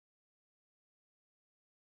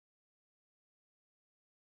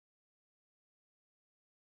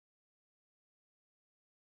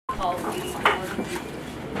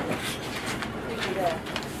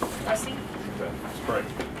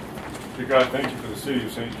God, thank you for the city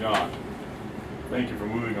of St. John. Thank you for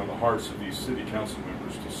moving on the hearts of these city council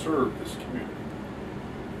members to serve this community.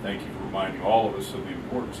 Thank you for reminding all of us of the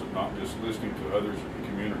importance of not just listening to others in the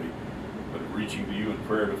community, but of reaching to you in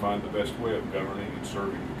prayer to find the best way of governing and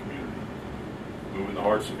serving the community. Move in the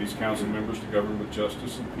hearts of these council members to govern with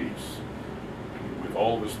justice and peace. And with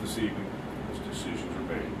all of us this evening, as decisions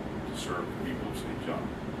are made to serve the people of St. John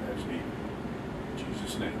as needed. In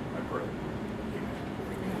Jesus' name, I pray.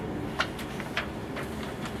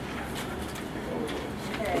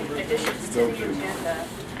 Okay, additions to the agenda.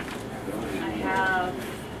 I have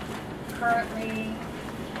currently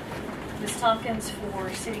Ms. Tompkins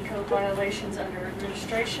for city code violations under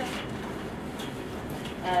administration.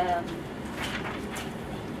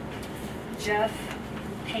 Jeff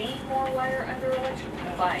paying more wire under election?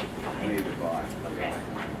 Buying. I need to buy. Okay.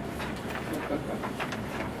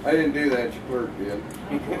 I didn't do that, your clerk did.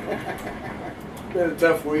 Been a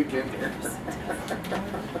tough weekend here.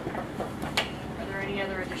 Are there any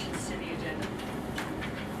other additions to the agenda?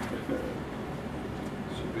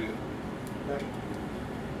 Should be it.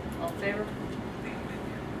 All in favor?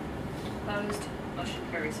 Opposed? Motion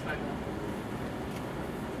carries 5-0.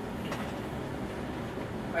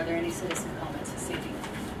 Are there any citizen comments this evening?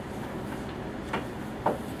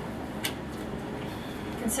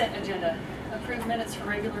 Consent agenda. Approve minutes for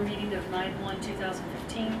regular meeting of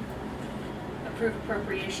 9/1/2015. Approve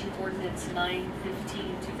appropriation ordinance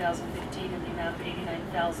 9/15/2015 in the amount of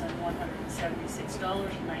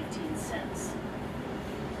 $89,176.19.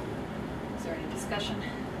 Is there any discussion?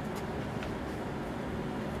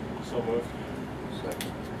 So moved.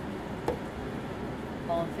 Second.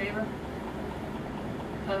 All in favor?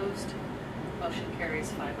 Opposed? Motion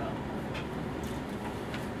carries 5-0.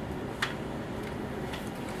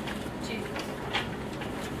 Chief.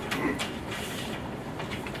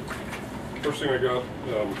 First thing I got,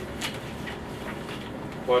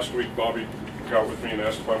 last week Bobby got with me and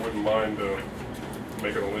asked if I wouldn't mind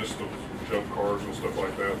making a list of junk cars and stuff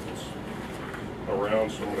like that that's around,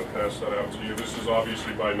 so I'm going to pass that out to you. This is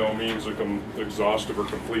obviously by no means an exhaustive or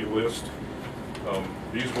complete list.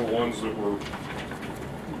 These were ones that were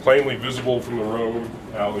plainly visible from the road,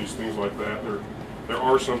 alleys, things like that. There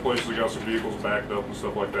are some places that got some vehicles backed up and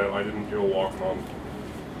stuff like that. I didn't go walking on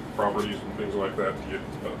properties and things like that to get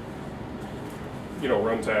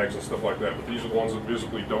run tags and stuff like that, but these are the ones that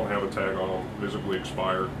visibly don't have a tag on them, visibly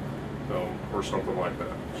expired, or something like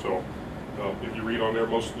that. So if you read on there,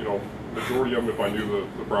 majority of them, if I knew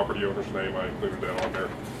the property owner's name, I included that on there.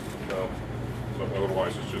 But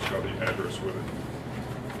otherwise, it's just got the address with it.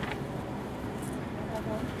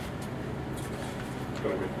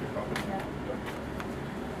 Gonna make you a copy.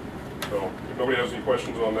 So if nobody has any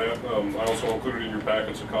questions on that, I also included in your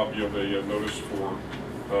packets a copy of a notice for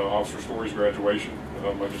Officer Story's graduation.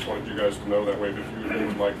 I just wanted you guys to know that way if you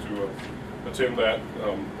would like to attend that.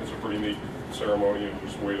 It's a pretty neat ceremony and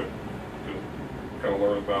just a way to kind of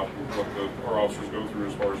learn about what our officers go through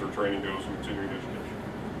as far as their training goes and continuing education.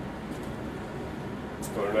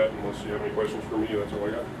 Other than that, unless you have any questions for me, that's all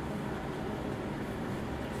I got.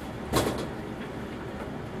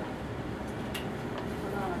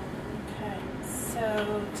 Okay,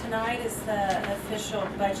 so tonight is the official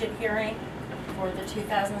budget hearing for the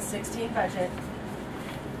 2016 budget.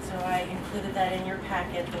 So I included that in your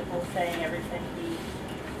packet, the whole thing, everything he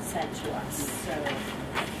sent to us. So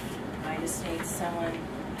I just need someone to,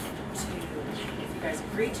 if you guys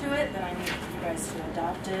agree to it, then I need you guys to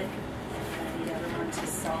adopt it. And I need everyone to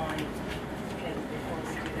sign. Okay, before we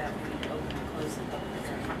do that, we need to open and close the public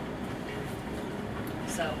hearing.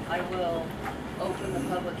 So I will open the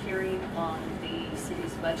public hearing on the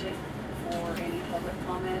city's budget for any public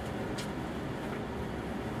comment.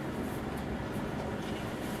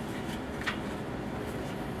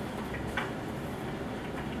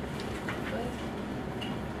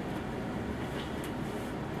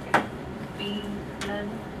 Being none,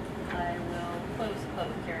 I will close the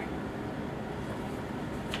public hearing.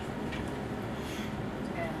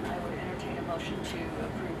 And I would entertain a motion to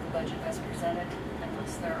approve the budget as presented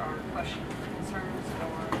unless there are questions or concerns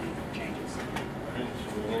or any changes.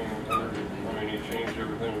 I need to change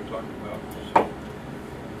everything we talked about.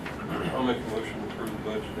 I'll make a motion to approve the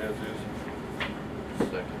budget as is.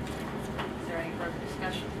 Second. Is there any further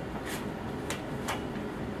discussion?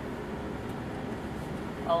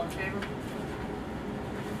 All in favor?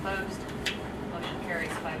 Opposed? Motion carries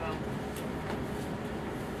 5-0.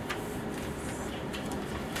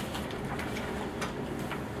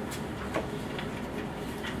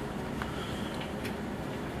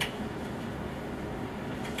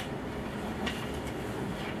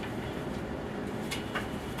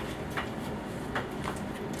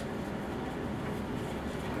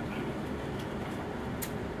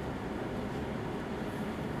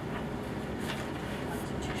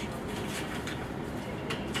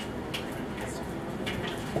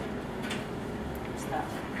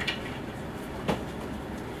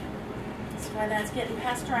 while that's getting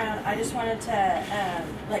passed around, I just wanted to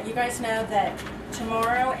let you guys know that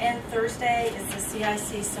tomorrow and Thursday is the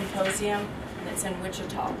CIC Symposium, and it's in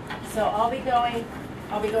Wichita. So I'll be going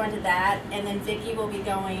to that, and then Vicki will be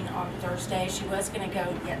going on Thursday. She was going to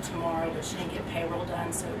go yet tomorrow, but she didn't get payroll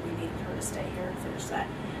done, so we needed her to stay here and finish that.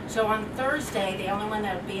 So on Thursday, the only one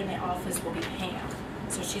that will be in the office will be Pam.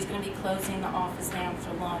 So she's going to be closing the office down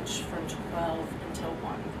for lunch from 12 until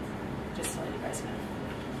 1, just to let you guys know.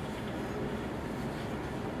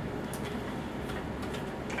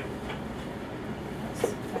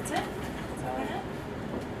 That's it. That's all I have.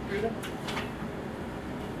 Rita?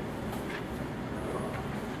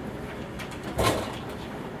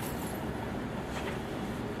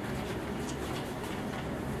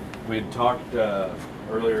 We had talked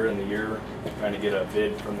earlier in the year trying to get a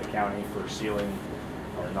bid from the county for sealing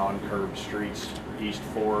our non-curved streets, East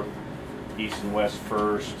 4th, East and West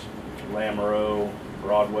 1st, Lamoureux,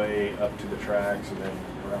 Broadway, up to the tracks, and then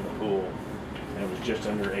around the pool. And it was just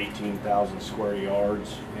under 18,000 square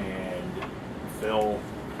yards, and Phil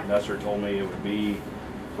Nusser told me it would be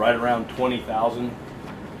right around 20,000.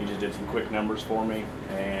 He just did some quick numbers for me,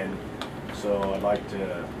 and so I'd like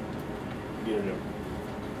to get an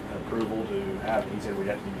approval to have, he said we'd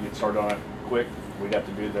have to get started on it quick. We'd have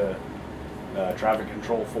to do the traffic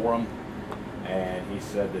control for them, and he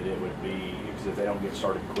said that it would be, because if they don't get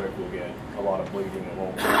started quick, we'll get a lot of bleeding and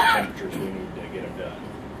won't get the temperatures we need to get them done.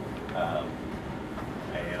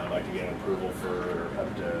 And I'd like to get an approval for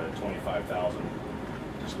up to 25,000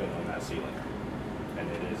 to spend on that ceiling,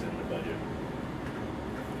 and it is in the budget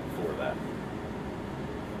for that.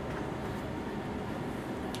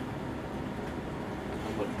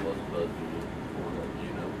 How much was budgeted for that?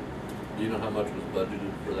 Do you know how much was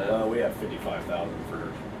budgeted for that? We have 55,000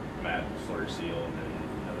 for mat slurry seal, and then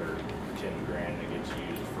another 10 grand that gets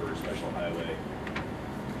used for special highway.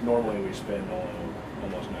 Normally we spend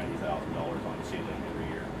almost $90,000 on sealing every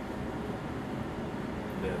year.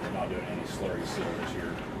 They're not doing any slurry seal this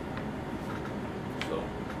year. So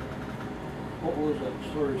What was that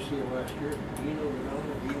slurry seal last year? Do you know the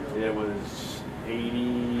number? Do you know? it was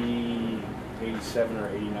 87 or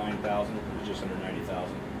 89,000. It was just under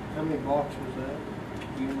 90,000. How many blocks was that?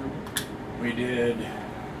 Do you remember? We did,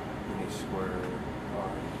 let me square,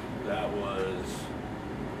 that was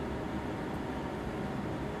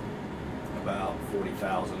about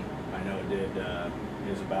 40,000. I know it did, it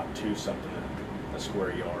was about 2 something a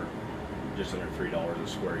square yard, just under $3 a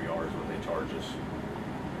square yard is what they charge us.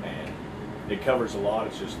 And it covers a lot.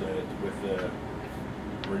 It's just that with the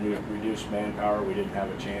reduced manpower, we didn't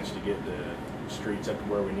have a chance to get the streets up to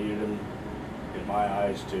where we needed them, in my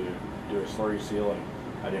eyes, to do a slurry seal, and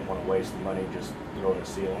I didn't want to waste the money just throwing a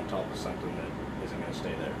seal on top of something that isn't going to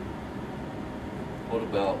stay there. What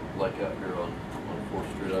about like out here on 4th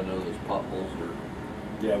Street? I know those potholes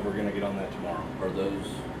Yeah, we're going to get on that tomorrow.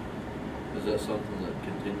 is that something that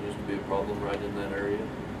continues to be a problem right in that area?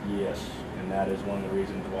 Yes, and that is one of the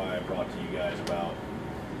reasons why I brought to you guys about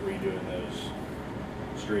redoing those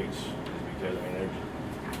streets, is because, I mean,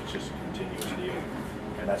 it's just a continuous deal.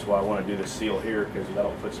 And that's why I want to do the seal here, because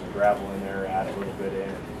that'll put some gravel in there, add a little bit in,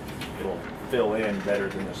 and it'll fill in better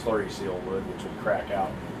than the slurry seal would, which would crack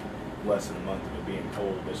out in less than a month of it being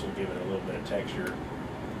cold. This will give it a little bit of texture,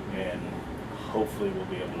 and hopefully we'll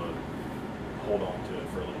be able to hold on to it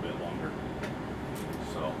for a little bit longer.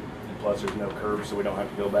 So, and plus there's no curb, so we don't have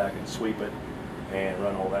to go back and sweep it and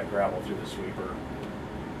run all that gravel through the sweeper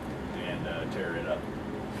and tear it up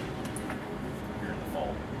here in the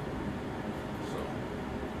fall. So.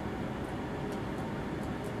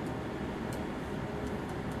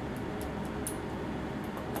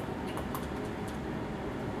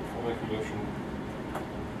 I'll make a motion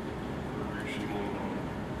for resealing on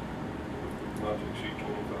not to exceed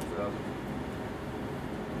 25,000.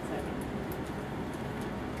 Second.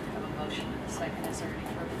 Have a motion and a second. Is there any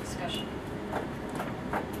further discussion?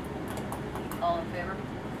 All in favor?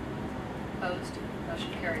 Opposed?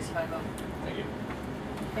 Motion carries 5-0. Thank you.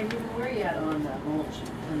 Hey, where are you at on the mulch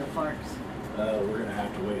and the parks? We're gonna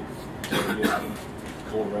have to wait till we get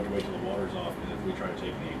cold enough to wait till the water's off, because if we try to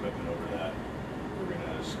take any equipment over that, we're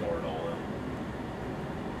gonna scar it all up.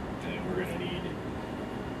 And we're gonna need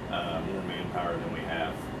more manpower than we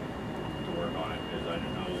have to work on it, because I know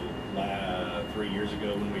 3 years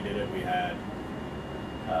ago when we did it, we had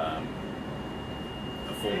a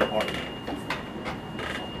full department.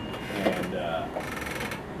 And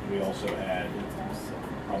we also had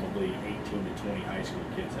probably 18 to 20 high school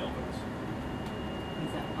kids helping us.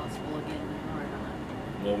 Is that possible again or not?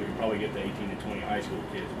 Well, we could probably get the 18 to 20 high school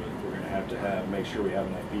kids, but we're going to make sure we have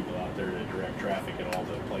enough people out there to direct traffic at all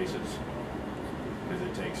the places, because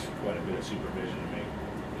it takes quite a bit of supervision to make.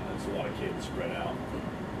 It's a lot of kids spread out.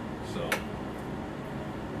 So.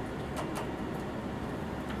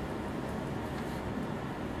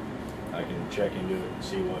 I can check into it and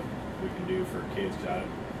see what we can do for kids.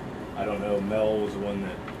 I don't know. Mel was the one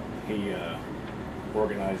that he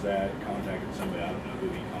organized that, contacted somebody. I don't know who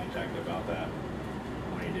he contacted about that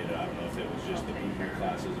when he did it. I don't know if it was just the PE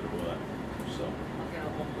classes or what. So. I'll get a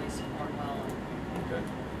hold of Lisa Cornwell and Okay.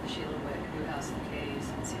 Sheila Wick, who has the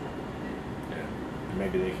Ks, and see what we can do. Yeah. And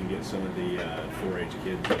maybe they can get some of the 4-H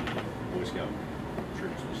kids and Boy Scout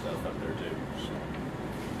troops and stuff up there too. So.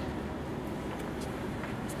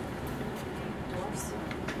 Doris?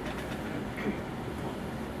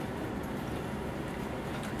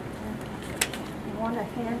 I want to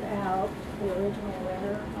hand out the original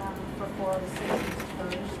letter for 406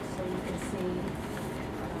 first, so you can see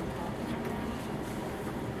what I'm talking about.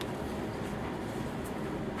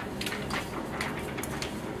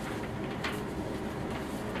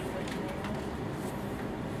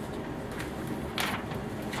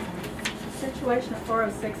 The situation of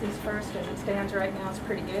 406 first, as it stands right now, is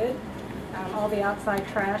pretty good. All the outside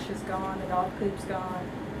trash is gone, the dog poop's gone.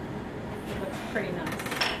 It looks pretty nice.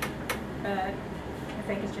 But I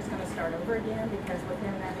think it's just going to start over again because with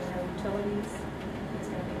him having no utilities, he's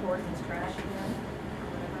going to be hoarding his trash again.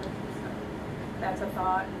 Whatever. So that's a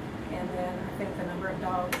thought. And then I think the number of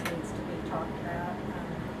dogs needs to be talked about.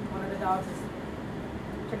 One of the dogs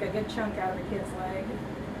took a good chunk out of the kid's leg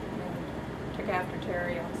and took after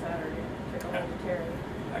Terry on Saturday. Took a hold of Terry.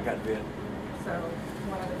 I got bit. So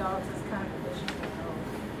one of the dogs is kind of a vicious dog.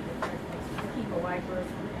 To keep a wiper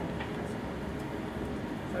from him.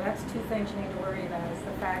 So that's two things you need to worry about, is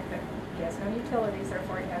the fact that he has no utilities,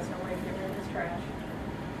 therefore he has no way to get rid of his trash,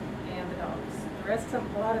 and the dogs. The rest of,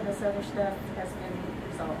 a lot of this other stuff has been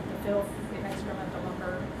resolved. The filth, the excrement, the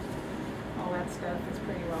lumber, all that stuff is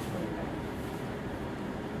pretty well cleaned up.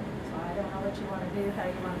 So I don't know what you want to do, how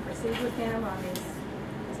you want to proceed with him on these.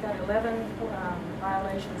 He's got 11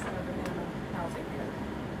 violations under the minimum housing code.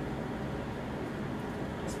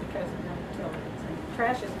 Just because of no utilities. And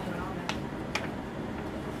trash isn't even on there.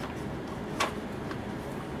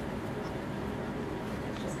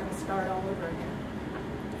 Start all over again.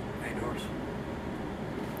 Hey, Doris,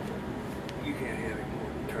 you can't have any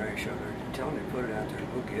more trash out there. Tell them to put it out there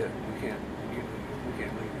and we'll get it. We can't leave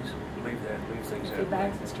things If out he there.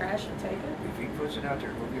 bags his trash, he'll take it. If he puts it out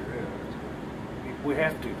there, we'll get rid of it. We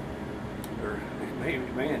have to. Or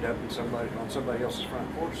it may end up on somebody else's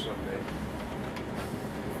front porch someday.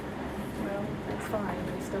 Well, that's fine,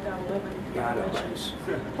 but he's still got 11 I know. violations.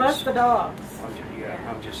 Plus the dogs.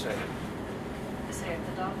 I'm just saying. Say if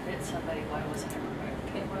the dog bit somebody, why wasn't it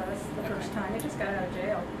removed? It was the first time. He just got out of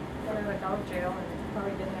jail. Got out of dog jail and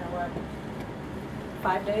probably been there, what,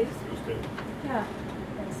 5 days? It was good. Yeah.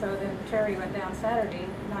 And so then Terry went down Saturday,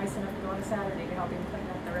 nice enough to go on Saturday to help him clean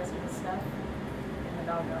up the rest of his stuff, and the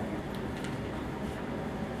dog got him.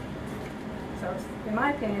 So, in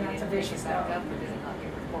my opinion, that's a vicious Back dog. up, or did it not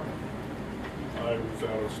get reported? I was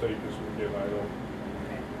out of state this weekend. I don't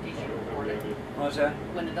Did you have report any it? idea. What's that?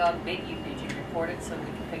 When the dog bit you, did you report it so we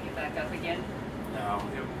can pick it back up again? No,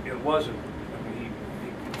 it wasn't. I mean,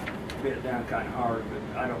 he bit it down kind of hard, but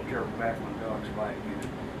I don't jerk back when dogs bite you.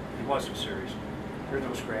 It wasn't serious. There's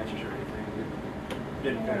no scratches or anything. It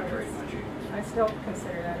didn't penetrate much either. I still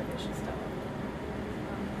consider that a vicious dog.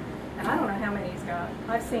 And I don't know how many he's got.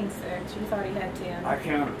 I've seen 6. You thought he had 10. I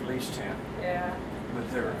counted at least 10, Yeah. but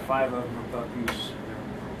there are 5 of them are puppies.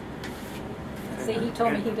 See, he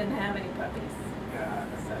told me he didn't have any puppies. Yeah,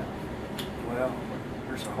 So well,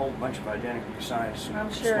 there's a whole bunch of identical sized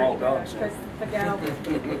I'm sure small he does, dogs. because the gal,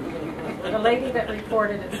 the lady that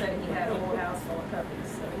reported it said he had a whole house full of puppies,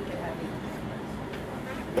 so he could have any.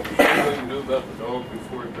 Something we can do about the dog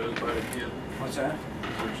before he does bite a kid? What's that? Is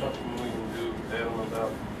there something we can do, Adam,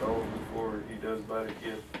 about the dog before he does bite a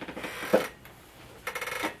kid?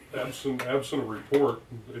 Absent a report,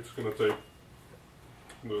 it's going to take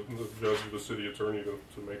the judge or the city attorney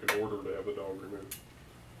to make an order to have the dog removed.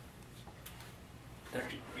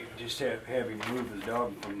 You can just have him move the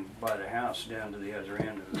dog from by the house down to the other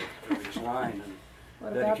end of his line, and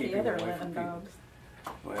What that'll about keep the him other away 11 from people. dogs?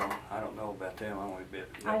 Well, I don't know about them. I only bit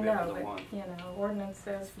I bit know, the but, one. you know, ordinance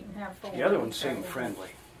says you can have 4. The other ones so- seem friendly.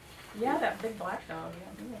 Yeah, that big black dog,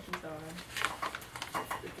 yeah, he's all right.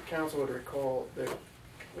 If the council would recall that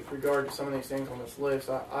with regard to some of these things on this list,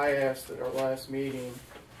 I asked at our last meeting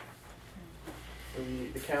for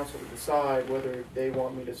the council to decide whether they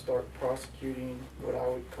want me to start prosecuting what I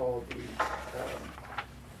would call the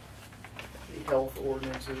health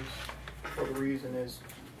ordinances. For the reason is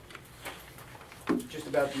just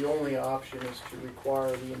about the only option is to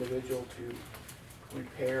require the individual to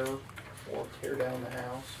repair or tear down the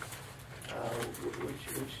house, which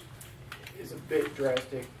is a bit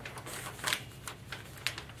drastic,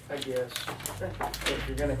 I guess. But if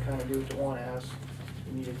you're going to kind of do it to one house,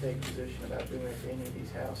 you need to take a position about doing it to any of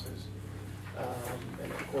these houses.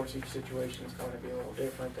 And of course, each situation is going to be a little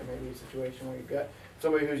different. There may be a situation where you've got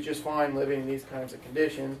somebody who's just fine living in these kinds of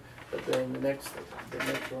conditions, but then the next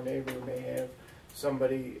door neighbor may have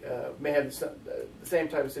somebody may have the same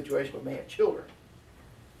type of situation, but may have children.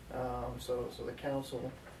 So the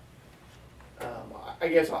council, I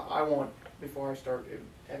guess I want, before I start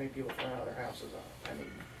having people thrown out of their houses, I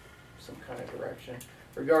need some kind of direction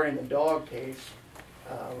regarding the dog case.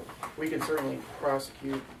 We can certainly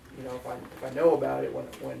prosecute. You know, if I know about it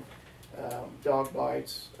when dog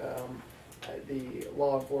bites, the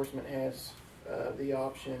law enforcement has the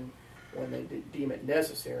option when they deem it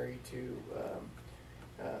necessary to.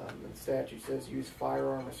 The statute says use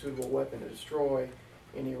firearm or suitable weapon to destroy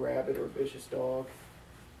any rabid or vicious dog.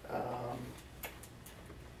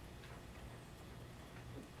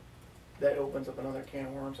 That opens up another can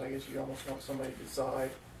of worms. I guess you almost want somebody to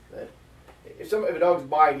decide that if a dog's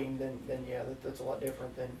biting, then yeah, that's a lot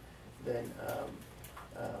different than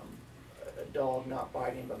a dog not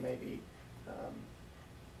biting, but maybe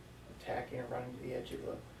attacking or running to the edge of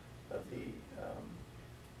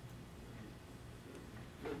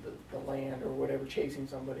the land or whatever, chasing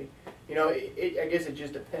somebody. You know, I guess it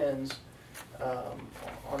just depends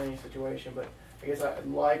on any situation. But I guess I'd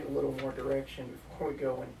like a little more direction before we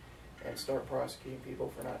go and start prosecuting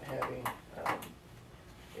people for not having,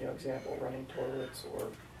 you know, example, running toilets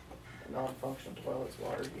or non-functional toilets,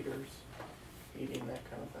 water heaters, heating, that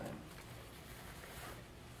kind of thing.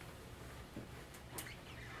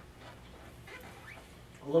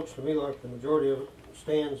 It looks to me like the majority of it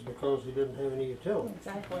stands because he didn't have any utility.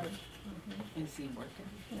 Exactly. Mm-hmm. Is he working?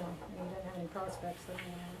 No, he didn't have any prospects of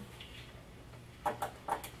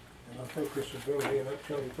And I think this is going to be an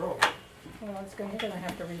upcoming problem. Well, you're going to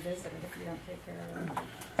have to revisit it if you don't take care of it.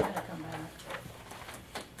 It's going to come back.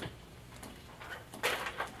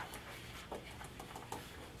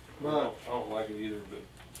 Well, I don't like it either,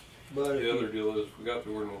 but the other deal is, we got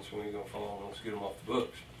the ordinance and we ain't gonna follow them, let's get them off the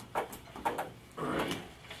books.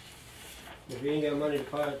 If you ain't got money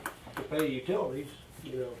to pay utilities,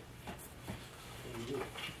 you know, you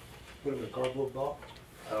put them in a cardboard box.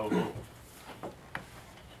 I don't know.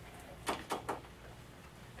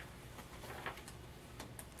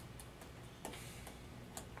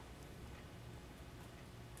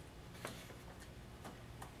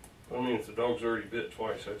 I mean, if the dog's already bit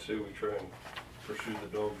twice, I'd say we try and pursue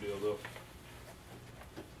the dog deal though.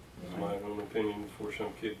 That's my own opinion before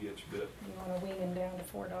some kid gets bit. You want to wean him down to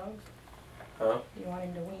 4 dogs? Huh? You want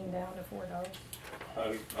him to wean down to 4 dogs? I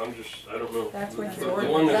don't know. That's what the the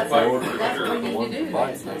one that's biting for That's sure. what we need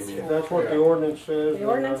to do. That's what the ordinance says. The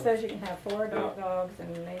ordinance says you can have 4 adult dogs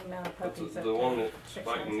and the amount of But puppies. the one that's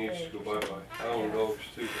biting needs to go bye-bye. I own dogs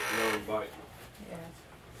too, but none bite. Yes.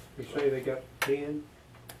 You say they got 10?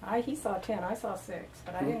 He saw 10. I saw 6,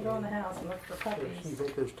 but I didn't go in the house and look for You puppies.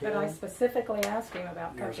 think there's 10? But I specifically asked him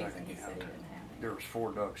about Near as puppies, I and he could said he count. didn't have any. There was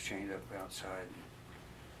 4 dogs chained up outside.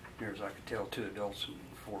 Near as I could tell, 2 adults and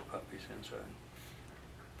 4 puppies inside.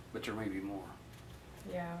 But there may be more.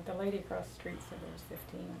 Yeah, the lady across the street said there was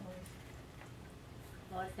 15 at least.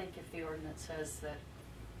 Well, I think if the ordinance says that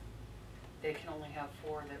they can only have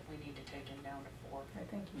 4, that we need to take him down to 4. I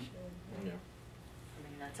think you should. Yeah. I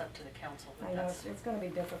mean, that's up to the council, I but know that's, it's going to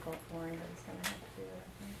be difficult for him, but he's going to have to do it,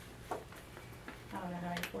 I think. I don't know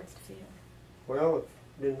how he affords to feed him. Well, if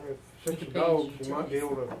you didn't have 6 dogs, you might be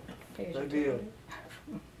able to Pay his That'd be a utility.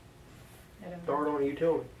 I don't know. start on a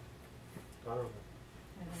utility. I don't know.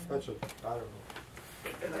 I don't know. I don't know.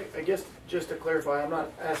 And I guess just to clarify, I'm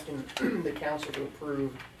not asking the council to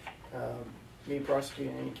approve me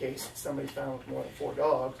prosecuting any case somebody's found with more than 4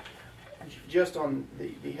 dogs. Just on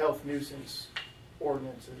the health nuisance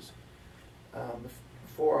ordinances,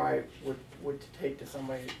 before I would take to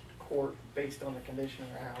somebody to court based on the condition of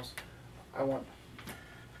their house, I want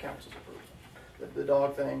council's approval. The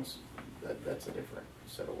dog things, that's a different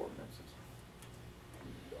set of ordinances.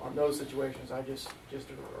 On those situations, I just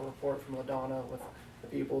a report from LaDonna with the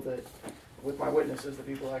people that, with my witnesses, the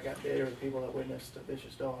people that got bit or the people that witnessed a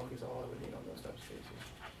vicious dog is all I would need on those types of cases.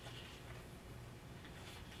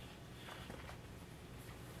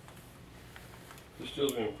 You're still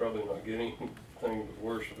gonna probably not get anything but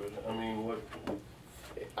worse of it. I mean, what?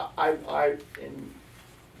 I in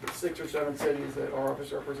the 6 or 7 cities that our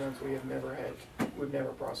office represents, we've never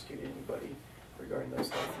prosecuted anybody regarding those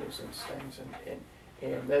health nuisance things,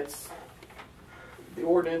 and that's the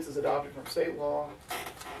ordinance is adopted from state law,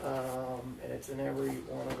 and it's in every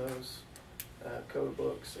one of those code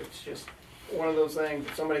books. It's just one of those things.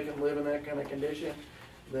 If somebody can live in that kind of condition,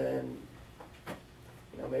 then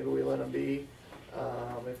maybe we let them be.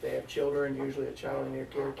 If they have children, usually a child in their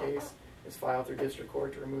care case is filed through district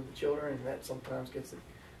court to remove the children, and that sometimes gets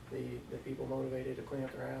the people motivated to clean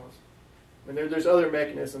up their house. I mean, there's other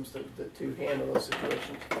mechanisms to handle those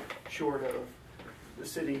situations, short of the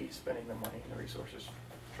city spending the money and the resources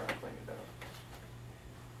trying to clean it up.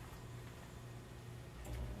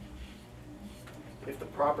 If the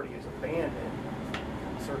property is abandoned,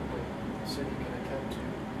 certainly the city can attempt to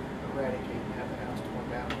eradicate and have the house torn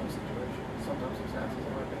down in those situations. Sometimes those houses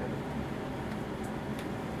are abandoned.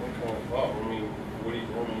 Wow, I mean, you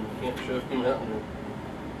can't shove him out in a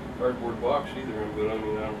cardboard box either, but I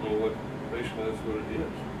mean, I don't know what, basically that's what it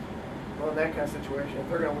is. Well, in that kind of situation, if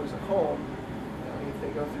they're going to lose a home, if they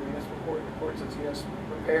go through municipal court and the court says yes,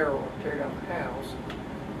 repair or tear down the house,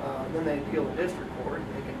 then they appeal to district court, and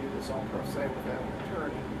they can do this all pro se without an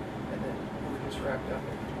attorney, and then we're just wrapped up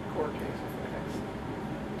in a court case for the next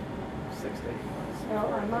 6 to 8 months. Well,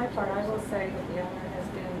 on my part, I will say that the owner has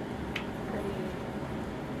been pretty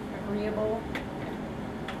agreeable,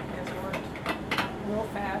 has worked real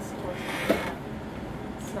fast towards that.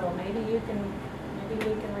 So maybe we can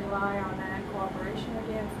rely on that cooperation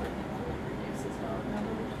again for him to reduce his dog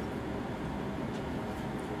numbers.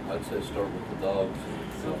 I'd say start with the dogs.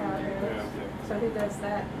 See how it is. So who does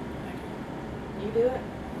that? You do it?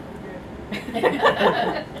 Good.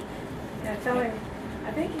 Yeah, tell him,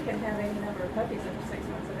 I think you can have any number of puppies up to 6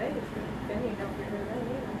 months of age, but then you don't get rid of them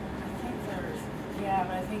either. I think there's, yeah,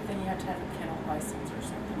 but I think then you have to have a kennel license or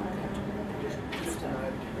something like that. Just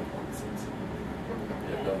denied license.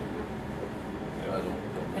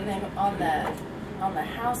 And then on the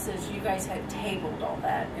houses, you guys had tabled all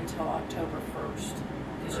that until October 1st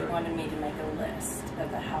because you wanted me to make a list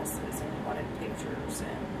of the houses and you wanted pictures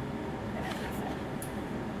and everything.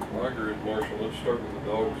 Well, I agree with Marshall. Let's start with the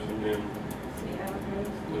dogs, and then See how it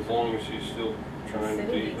goes. as long as he's still trying to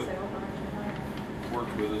City be, needs help on it. work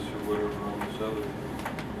with us or whatever on this other.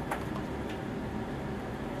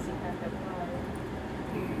 Does he have to apply?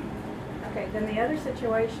 Okay, then the other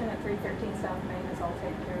situation at 313 South Main is all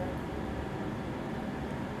taken care of.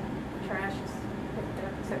 Trash is picked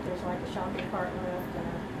up, except there's like a shopping cart left, and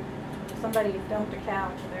somebody dumped a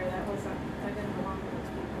couch there. That didn't belong to those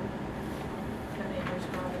people. The neighbors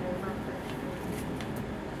brought it over.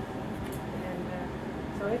 And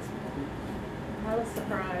so I was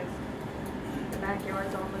surprised. The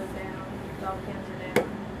backyard's all moved down, dog pens are down.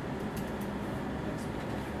 Looks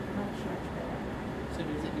much better. So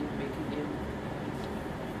does it need to be condemned?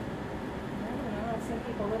 I don't know, I've seen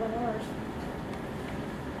people living worse.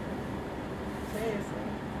 Seriously.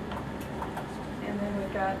 And then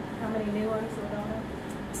we've got, how many new ones, Ladonna?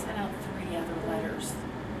 I sent out 3 other letters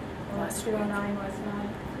last 209 week. West 9.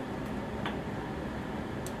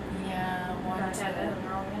 Yeah, I one had that in to, the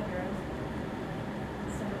wrong address.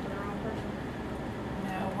 Sent it to the wrong person.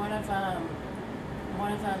 no, one of them,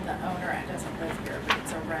 the owner doesn't live here, but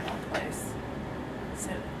it's a rental place. So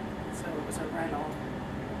it was a rental.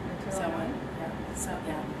 Someone, yeah, so,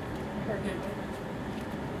 yeah. Heard good.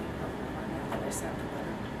 They sent the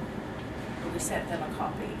letter. We sent them a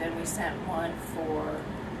copy. Then we sent one for,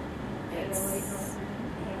 it's,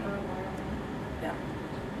 yeah.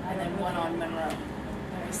 And then one on Monroe.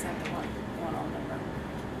 Then we sent the one on Monroe.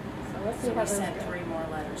 So let's see So how we those sent go. 3 more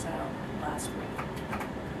letters out last week.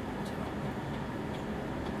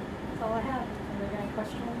 That's all I have. Anybody got any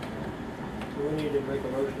questions? So we need to make a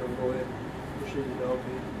motion and go ahead and pursue the dog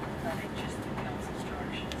feed. I think just the council's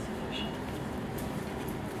direction is sufficient.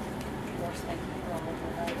 Of course, thank you for all of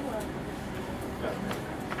your work.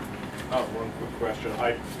 One quick question.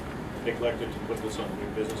 I neglected to put this on new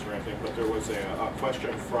business or anything, but there was a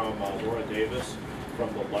question from Laura Davis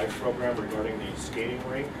from the LIFE program regarding the skating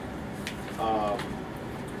rink.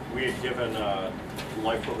 We had given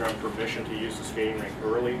LIFE program permission to use the skating rink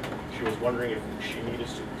early. She was wondering if she needed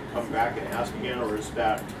to come back and ask again, or is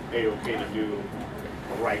that okay to do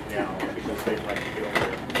right now because they'd like to get over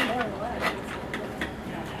it? We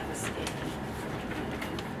don't have a skating.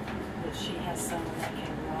 But she has someone that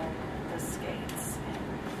can run the skates and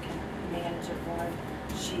can manage it for her.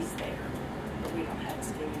 She's there. But we don't have a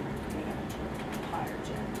skating rink. We don't hire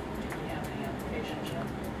Jen. Do we have any applications yet?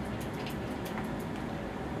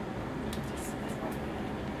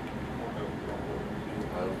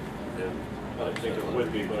 I didn't think it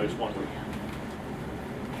would be, but I just wondered.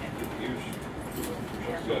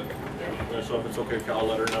 Good. So if it's okay, I'll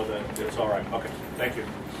let her know that it's all right. Okay, thank you.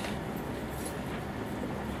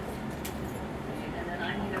 And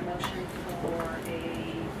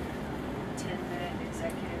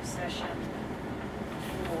session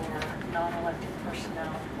for non-elected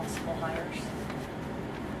personnel, possible hires.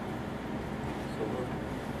 So moved.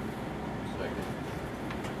 Second.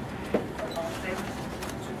 All in favor?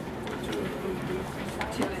 Two of those,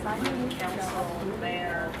 To include council,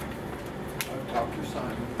 mayor, Talk to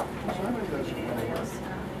Simon. Simon doesn't anybody know. else?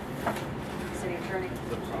 City attorney?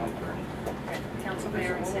 the contract. Okay. Council,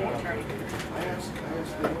 mayor, and city attorney. I asked Dale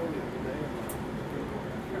the other day.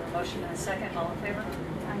 We have a motion and a second. All in favor?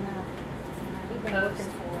 I know. We've been Opposed?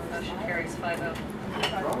 looking for. Motion carries 5-0.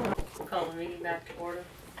 Wrong. Call the meeting back to order.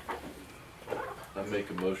 I make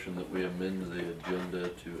a motion that we amend the agenda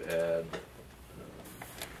to add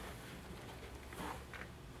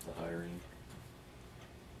the hiring.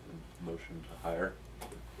 Motion to hire.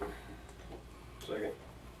 Second.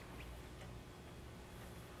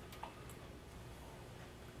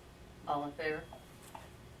 All in favor?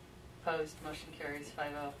 Opposed? Motion carries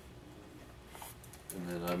 5-0. And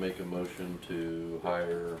then I make a motion to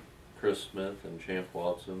hire Chris Smith and Champ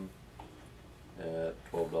Watson at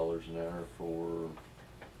 $12 an hour for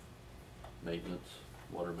maintenance,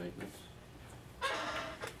 water maintenance.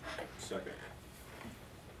 Second.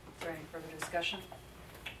 Is there any further discussion?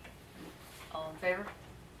 All in favor?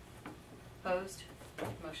 Opposed?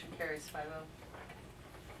 Motion carries 5-0.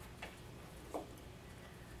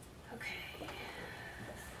 Okay.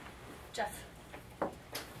 Jeff?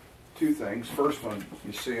 Two things. First one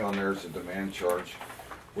you see on there is a demand charge.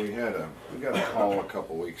 We got a call a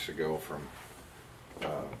couple weeks ago from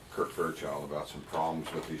Kirk Fairchild about some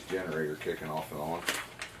problems with these generator kicking off and on.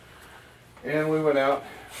 And we went out,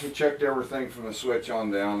 we checked everything from the switch on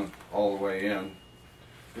down all the way in.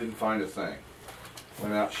 Didn't find a thing.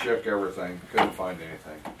 Went out, shook everything, couldn't find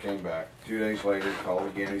anything. Came back. 2 days later, called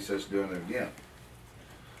again, he says doing it again.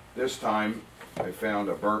 This time, they found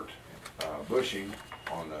a burnt bushing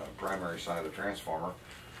on the primary side of the transformer,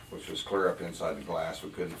 which was clear up inside the glass. We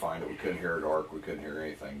couldn't find it, we couldn't hear it arc, we couldn't hear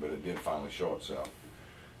anything, but it did finally show itself.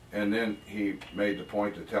 And then he made the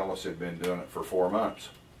point to tell us he'd been doing it for 4 months,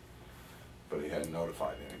 but he hadn't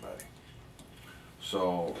notified anybody.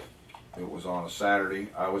 So it was on a Saturday.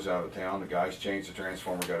 I was out of town. The guys changed the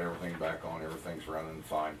transformer, got everything back on. Everything's running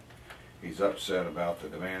fine. He's upset about the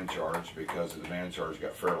demand charge because the demand charge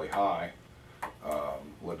got fairly high.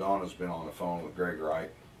 LaDonna's been on the phone with Greg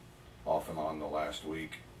Wright off and on the last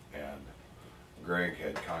week, and Greg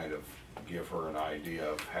had kind of give her an idea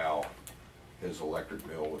of how his electric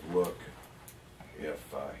bill would look if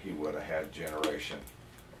he would have had generation.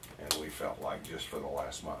 And we felt like just for the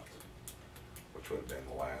last month, which would have been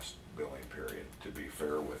the last billing period, to be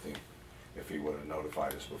fair with him, if he would have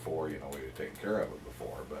notified us before, you know, we'd have taken care of it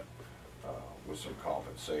before, but with some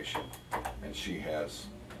compensation. And she has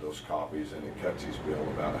those copies, and it cuts his bill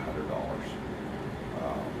about $100.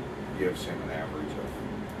 Gives him an average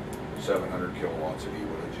of 700 kilowatts that he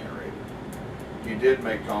would have generated. He did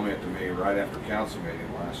make comment to me right after council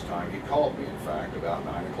meeting last time. He called me, in fact, about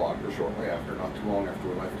 9 o'clock or shortly after, not too long after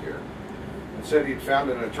we left here, and said he'd found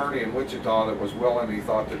an attorney in Wichita that was willing, he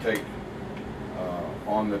thought, to take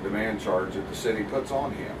on the demand charge that the city puts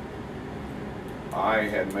on him. I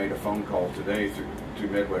had made a phone call today to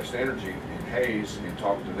Midwest Energy in Hayes and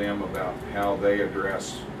talked to them about how they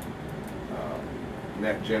address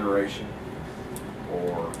net generation,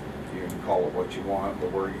 or you can call it what you want,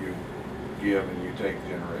 but where you give and you take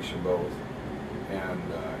generation both. And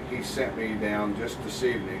he sent me down just this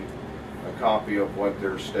evening a copy of what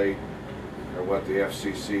their state, or what the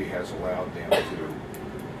FCC has allowed them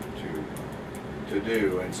to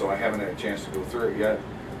do, and so I haven't had a chance to go through it yet.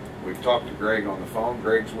 We've talked to Greg on the phone.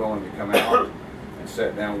 Greg's willing to come out and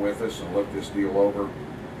sit down with us and look this deal over.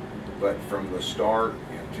 But from the start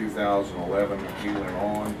in 2011, when he went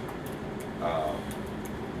on,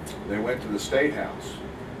 they went to the State House,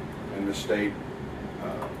 and the state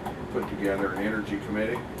put together an energy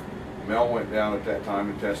committee. Mel went down at that time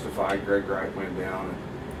and testified. Greg Wright went down, and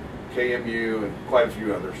KMU and quite a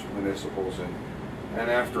few others, municipals, and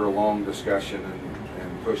after a long discussion and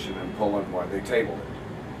pushing and pulling, they tabled it.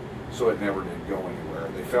 So it never did go anywhere.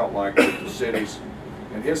 They felt like the cities,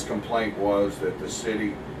 and his complaint was that the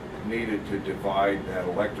city needed to divide that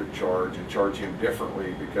electric charge and charge him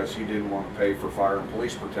differently because he didn't want to pay for fire and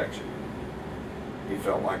police protection. He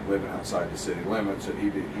felt like living outside the city limits, and he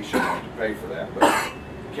shouldn't have to pay for that. But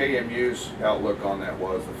KMU's outlook on that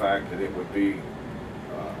was the fact that it would be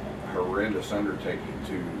a horrendous undertaking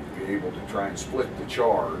to be able to try and split the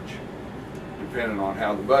charge depending on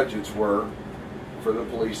how the budgets were for the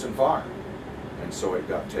police and fire. And so it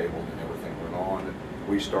got tabled and everything went on, and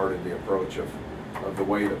we started the approach of the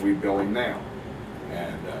way that we bill him now.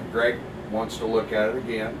 And Greg wants to look at it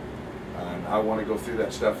again. And I want to go through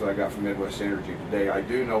that stuff that I got from Midwest Energy today. I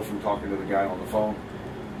do know from talking to the guy on the phone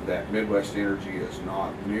that Midwest Energy is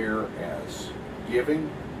not near as giving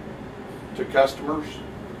to customers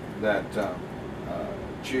that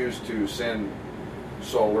choose to send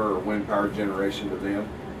solar or wind power generation to them.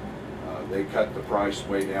 They cut the price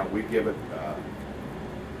way down. We give it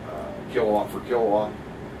kilowatt for kilowatt.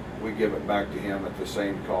 We give it back to him at the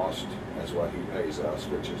same cost as what he pays us,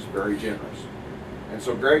 which is very generous. And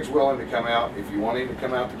so Greg's willing to come out. If you want him to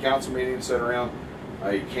come out to council meeting and sit around,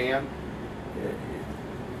 he can.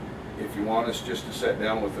 If you want us just to sit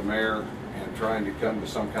down with the mayor and trying to come to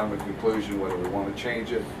some kind of conclusion whether we want to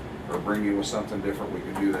change it or bring you with something different, we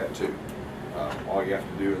can do that too. All you have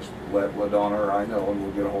to do is let LaDonna or I know, and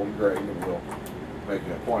we'll get a hold of Greg and we'll make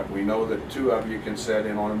it a point. We know that 2 of you can sit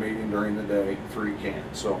in on a meeting during the day, 3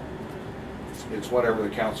 can't. So it's whatever the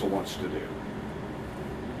council wants to do.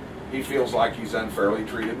 He feels like he's unfairly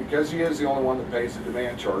treated because he is the only one that pays the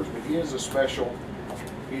demand charge, but he's a special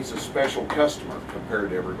customer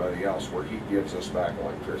compared to everybody else where he gives us back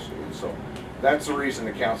electricity. And so that's the reason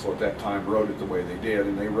the council at that time wrote it the way they did,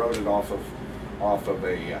 and they wrote it off of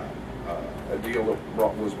a deal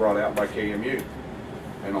that was brought out by KMU,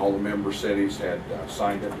 and all the member cities had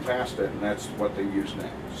signed it and passed it, and that's what they use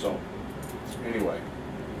now. So anyway,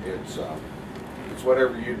 it's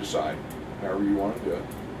whatever you decide, however you want to do it.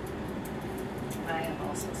 I have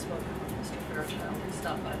also spoken with Mr. Fairchild. He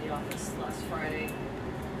stopped by the office last Friday.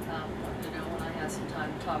 Wanted to know when I had some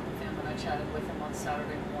time to talk with him, and I chatted with him on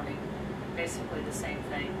Saturday morning. Basically the same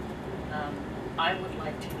thing. I would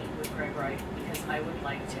like to meet with Greg Wright because I would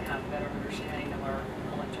like to have a better understanding of our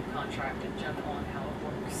electric contract in general and how it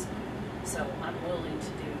works. So I'm willing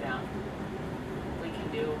to do that. We can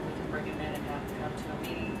bring him in and have him come to a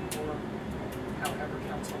meeting, or however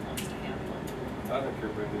council wants to handle it. I think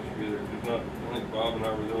everybody needs to be there, because I think Bob and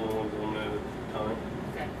I were the only ones on that at the time.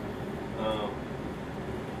 Okay.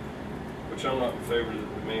 Which I'm not in favor of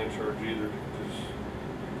the demand charge either, because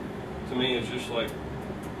to me it's just like,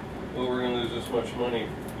 well, we're going to lose this much money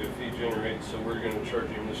if he generates, so we're going to charge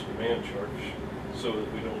him this demand charge so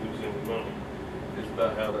that we don't lose any money. It's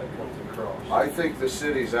about how that comes across. I think the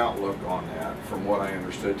city's outlook on that, from what I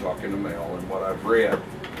understood talking to Mel and what I've read,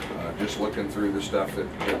 just looking through the stuff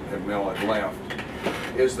that Mel had left,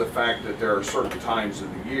 is the fact that there are certain times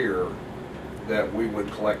of the year that we would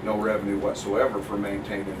collect no revenue whatsoever for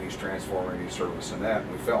maintaining these transformers, these service and that.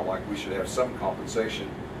 And we felt like we should have some compensation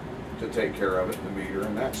to take care of it, the meter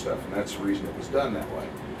and that stuff, and that's the reason it was done that way.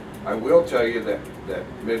 I will tell you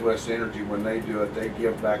that Midwest Energy, when they do it, they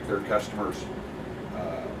give back their customers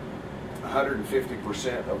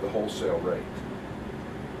 150% of the wholesale rate,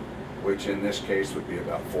 which in this case would be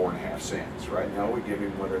about 4.5 cents. Right now we give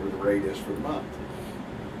him whatever the rate is for the month.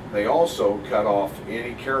 They also cut off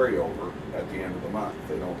any carryover at the end of the month.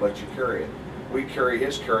 They don't let you carry it. We carry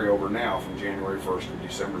his carryover now from January 1st to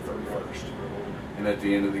December 31st. And at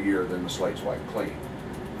the end of the year, then the slate's wiped clean.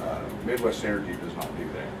 Midwest Energy does not do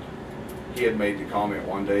that. He had made the comment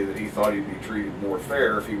one day that he thought he'd be treated more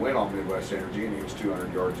fair if he went on Midwest Energy and he was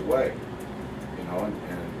 200 yards away. You know,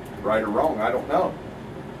 and right or wrong, I don't know.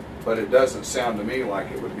 But it doesn't sound to me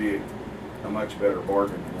like it would be a much better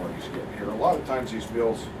bargain than what he's getting here. A lot of times these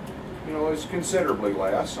bills, you know, it's considerably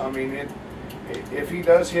less. I mean, if he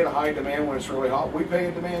does hit a high demand when it's really hot, we pay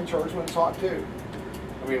a demand charge when it's hot too.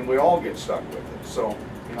 I mean, we all get stuck with it. So,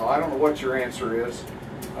 you know, I don't know what your answer is.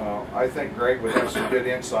 I think Greg would have some good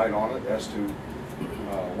insight on it as to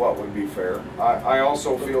what would be fair. I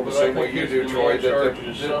also feel the same way you do, Troy. That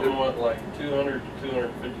the somewhat like $200 to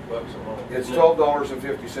 $250 a month. It's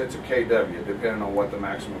 $12.50 a kW, depending on what the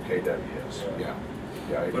maximum kW is. Yeah.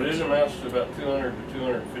 But it amounts to about $200 to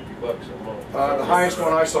 $250 a month. The highest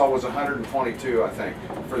one I saw was 122, I think,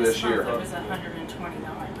 for this year. It was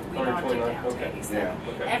 129, but we knocked it down to 87. Yeah.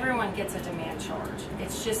 Okay. Everyone gets a demand charge.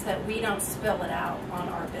 It's just that we don't spill it out on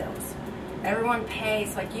our bills. Everyone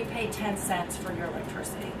pays, like you pay 10 cents for your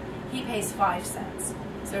electricity. He pays 5 cents.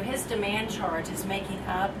 So his demand charge is making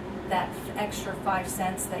up that extra 5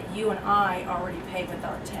 cents that you and I already pay with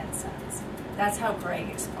our 10 cents. That's how Greg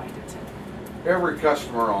explained it to me. Every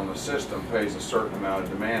customer on the system pays a certain amount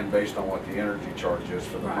of demand based on what the energy charge is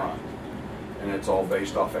for the month. And it's all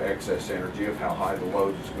based off of excess energy, of how high the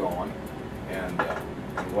load is going, and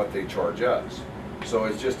what they charge us. So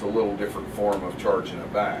it's just a little different form of charging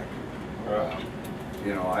it back.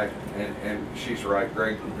 You know, and she's right.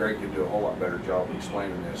 Greg could do a whole lot better job of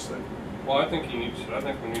explaining this than. Well, I think we need to have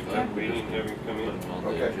a meeting and have him come in. On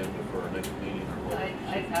the agenda for our next meeting or what?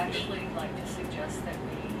 I'd actually like to suggest that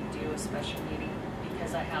we do a special meeting,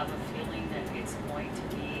 because I have a feeling that it's going to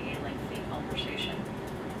be a lengthy conversation.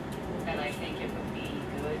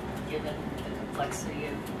 complexity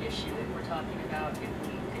of issue that we're talking about if we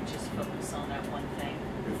could just focus on that one thing.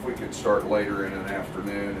 If we could start later in an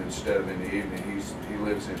afternoon instead of in the evening, he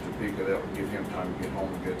lives in Topeka, that would give him time to get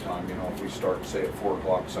home a good time. You know, if we start, say, at 4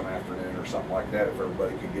 o'clock some afternoon or something like that, if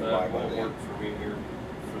everybody could get by That won't then. work for me here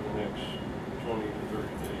for the next 20 to 30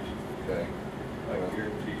 days. Okay. I can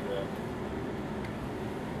guarantee you that.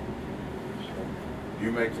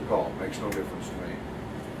 You make the call, makes no difference to me.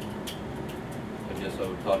 I guess I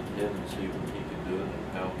would talk to him and see when he can do it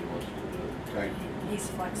and how he wants to do it. Okay. He's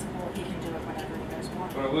flexible, he can do it whenever you guys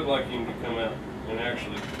want. But I would like him to come out and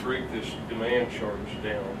actually break this demand charge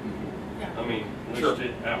down. Yeah. I mean, Sure. list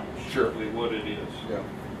it out, Sure. strictly what it is. Yeah.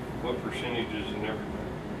 What percentages and everything.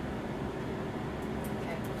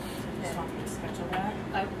 Okay. Just want me to schedule that?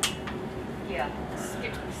 Yeah.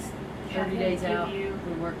 30 days Give out, you-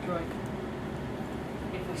 we work through it.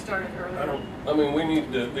 If we started earlier. I mean, we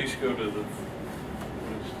need to at least go to the, what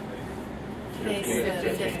is Today's the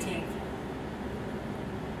 15th. 15th.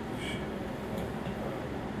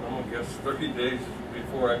 I'm gonna guess 30 days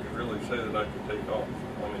before I could really say that I could take off.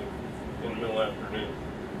 I mean, in the middle afternoon.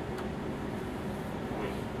 I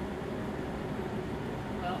mean,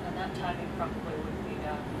 Well, and that timing probably wouldn't be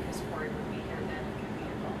bad because Corey would be here then and could be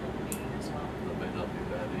involved in the meeting as well. That may not be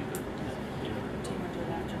bad either. Do you want to do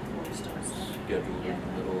it after Corey starts then? Scheduled in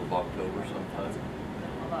the middle of October sometime.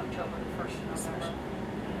 Middle of October, the 1st of November.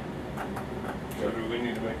 so do we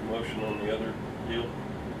need to make a motion on the other deal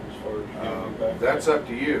as far as getting you back? That's up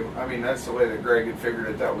to you. I mean, that's the way that Greg had figured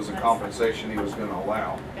it. That was a compensation he was gonna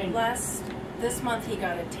allow. And This month he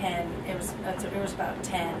got a 10, it was about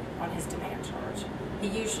 10 on his demand charge. He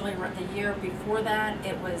usually, the year before that,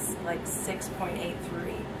 it was like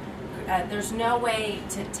 6.83. There's no way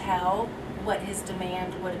to tell what his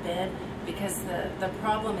demand would have been because the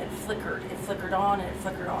problem, it flickered on and it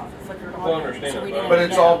flickered off, it flickered on. Well, I understand so that, we but- didn't But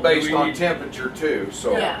it's know. all based Do we on need- temperature too,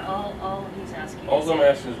 so. Yeah. All he's asking All is I'm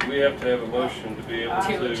asking is we have to have a motion to be able To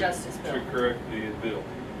to adjust his bill. correct the bill.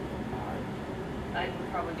 that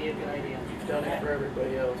would probably be a good idea. You've done it for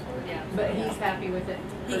everybody else. Huh? Yeah. but he's happy with it.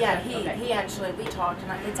 Yeah, Okay. he actually, we talked,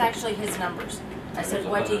 and it's actually his numbers. I said,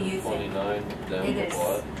 what do you think? 29 down It to is.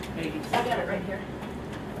 what? 80. I got it right here.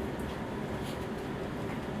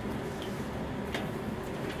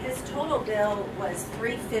 His total bill was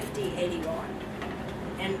 $350.81,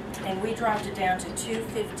 and we dropped it down to $250. I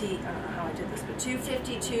don't know how I did this, but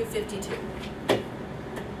 $252.52. 252.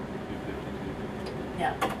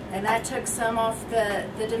 Yeah, and that took some off the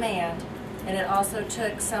demand, and it also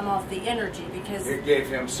took some off the energy because It gave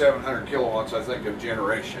him 700 kilowatts, I think, of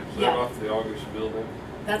generation. Is that Yeah. off the August bill then?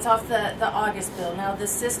 that's off the August bill. Now the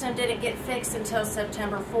system didn't get fixed until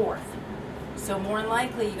September 4th. So more than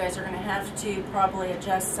likely, you guys are going to have to probably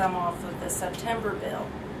adjust some off of the September bill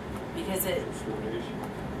because it, 4 days.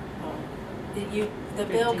 the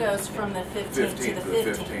bill goes from the 15th to the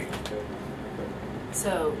 15th.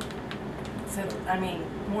 So I mean,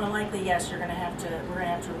 more than likely, yes, we're going to have to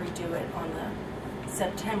redo it on the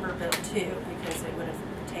September bill too because it would have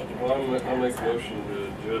taken it. Well, I'll make a so. motion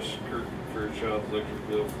to adjust Kirk Fairchild's electric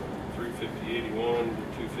bill from $350.81 to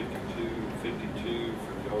 $252.52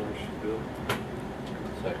 for the August bill.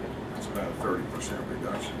 Second. It's about a 30%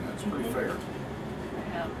 reduction. That's pretty fair. I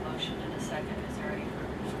have a motion and a second. Is there any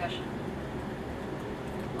further discussion?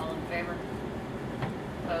 All in favor?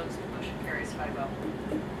 Opposed? Motion carries 5-0.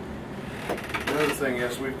 The other thing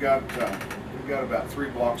is we've got about 3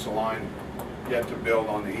 blocks of line yet to build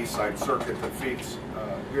on the east side circuit that feeds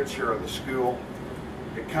a good share of the school.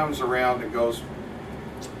 It comes around and goes,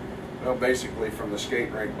 well, basically from the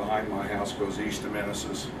skate rink behind my house, goes east to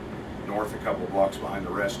Menace's, north a couple blocks behind the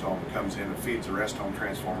rest home, comes in and feeds the rest home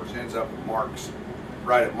transformers, ends up at Mark's,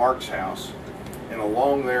 right at Mark's house, and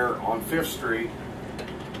along there on 5th Street,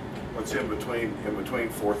 what's in between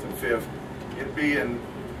 4th and 5th, it'd be in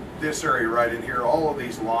this area right in here. All of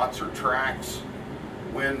these lots are tracks.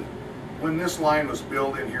 When this line was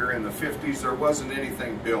built in here in the 50s, there wasn't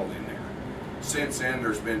anything built in there. Since then,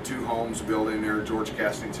 there's been 2 homes built in there. George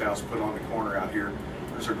Casting's house put on the corner out here.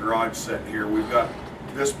 There's a garage set here. We've got,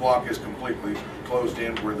 this block is completely closed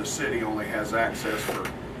in where the city only has access for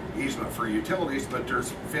easement for utilities, but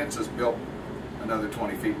there's fences built another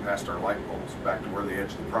 20 feet past our light poles back to where the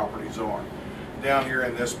edge of the properties are. Down here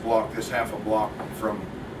in this block, this half a block from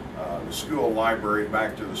the school library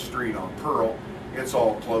back to the street on Pearl, it's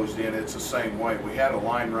all closed in. It's the same way. We had a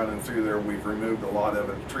line running through there. We've removed a lot of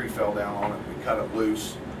it. A tree fell down on it. We cut it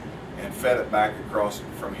loose and fed it back across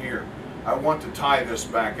from here. I want to tie this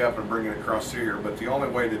back up and bring it across through here, but the only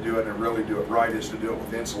way to do it and really do it right is to do it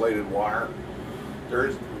with insulated wire.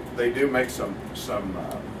 They do make some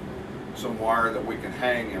some wire that we can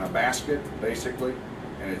hang in a basket, basically,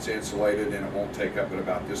 and it's insulated and it won't take up but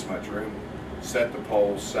about this much room. Set the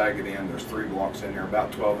poles, sag it in. There's 3 blocks in there,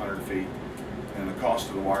 about 1,200 feet, and the cost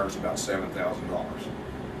of the wire is about $7,000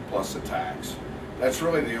 plus the tax. That's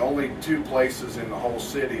really the only 2 places in the whole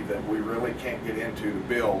city that we really can't get into to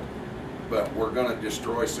build, but we're going to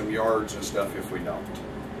destroy some yards and stuff if we don't.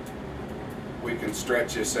 We can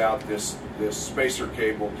stretch this out. This spacer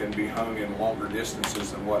cable can be hung in longer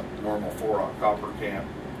distances than what normal 4-aught copper can,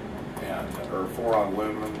 or 4-aught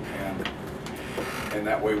aluminum, and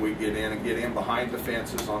that way we get in behind the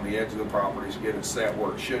fences on the edge of the properties, get it set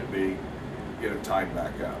where it should be, get it tied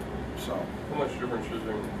back up. So how much difference is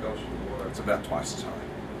there in the cost of the wire? it's about twice as high.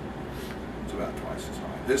 It's about twice as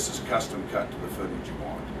high. This is custom cut to the footage you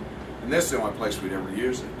want, and this is the only place we'd ever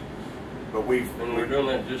use it. But we're doing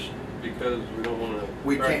that just because we don't want to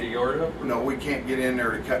crack the yard up? No, we can't get in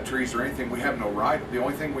there to cut trees or anything. We have no right. The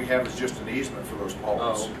only thing we have is just an easement for those poles.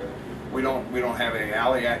 Oh, okay. We don't have any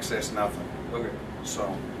alley access, nothing. Okay.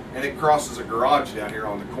 So, and it crosses a garage down here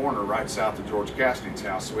on the corner right south of George Casting's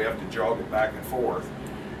house, so we have to jog it back and forth.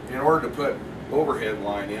 In order to put overhead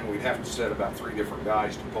line in, we'd have to set about 3 different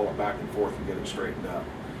guys to pull it back and forth and get it straightened up.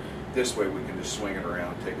 This way we can just swing it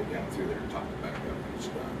around, take it down through there, and top it back up, and it's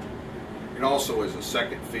done. And also as a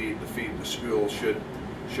second feed to feed the school, should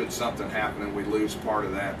something happen and we lose part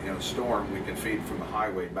of that in a storm, we can feed from the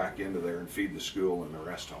highway back into there and feed the school and the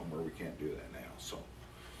rest home where we can't do that now. So,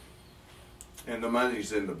 and the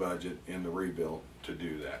money's in the budget in the rebuild to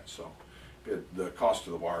do that. So the cost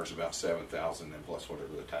of the wire is about $7,000 and plus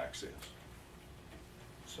whatever the tax is.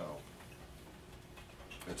 So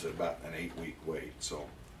it's about an 8-week wait. So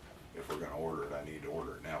if we're going to order it, I need to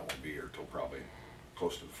order it now. It won't be here till probably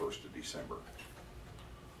close to the 1st of December.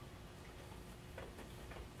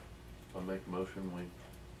 I make a motion we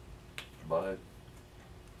buy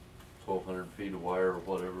 1,200 feet of wire or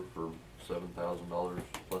whatever for $7,000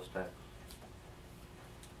 plus tax.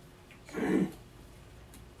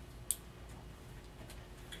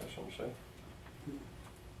 That's what I'm saying.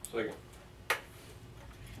 Second.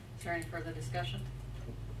 Is there any further discussion?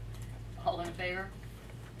 All in favor?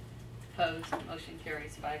 Opposed? Motion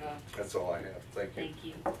carries 5-0. That's all I have. Thank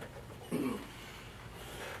you. Thank you.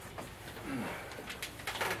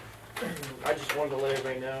 I just wanted to let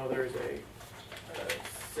everybody know there's a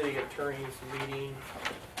city attorney's meeting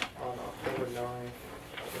on October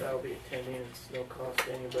 9th. That I'll be attending. It's no cost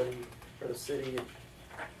to anybody or the city. It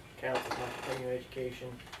counts as my continuing education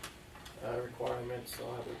requirements. So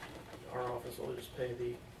our office will just pay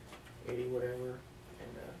the 80 whatever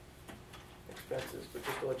and expenses. But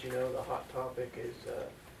just to let you know, the hot topic is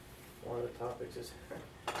one of the topics is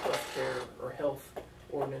healthcare or health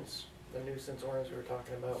ordinance. The nuisance ordinance we were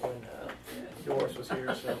talking about when Doris was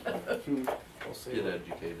here, so we'll see. Get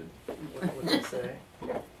educated. What they say.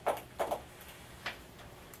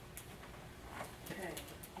 Okay.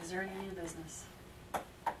 Is there any new business?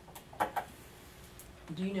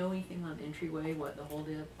 Do you know anything on Entryway, what the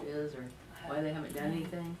holdup is, or why they haven't done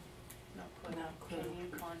anything? No clue. No clue. Can you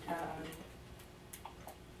contact me?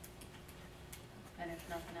 And if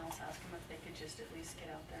nothing else, ask them if they could just at least get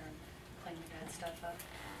out there and clean the dead stuff up.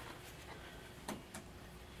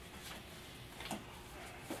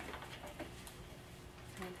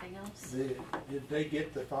 Anything else? Did they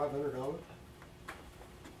get the $500?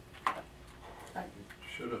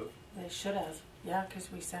 Should have. They should have, yeah,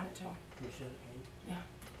 because we sent it to them. You sent it to me? Yeah.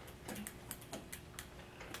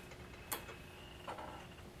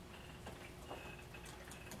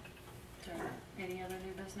 Is there any other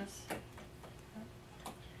new business?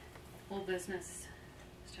 Old business,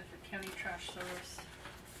 Stafford County Trash Service.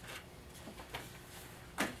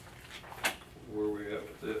 Where we at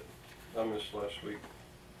with it? I missed last week.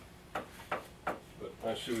 But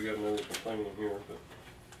I see we got another complaint in here, but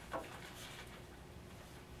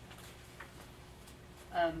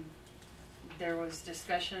there was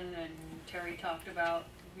discussion and Terry talked about,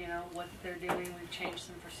 you know, what they're doing. We've changed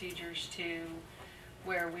some procedures to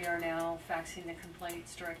where we are now faxing the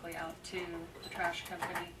complaints directly out to the trash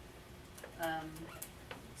company,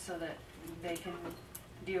 so that they can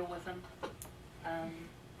deal with them.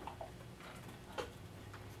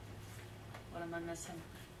 What am I missing?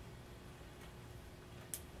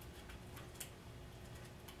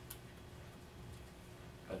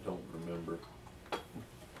 I don't remember.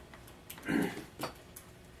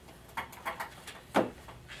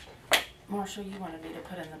 Marshall, you wanted me to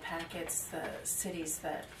put in the packets the cities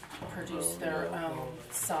that produce Oh, their yeah. own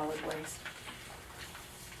solid waste.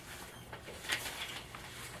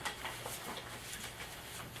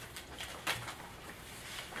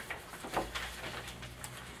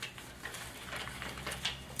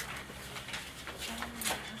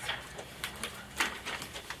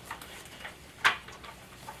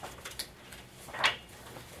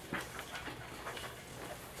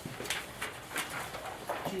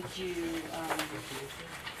 Did you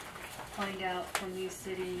find out from these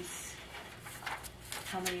cities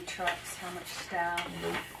how many trucks, how much staff?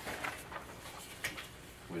 Nope.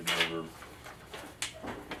 We never,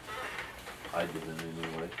 I didn't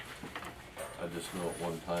anyway. I just know at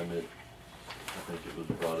one time I think it was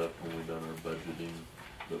brought up when we done our budgeting,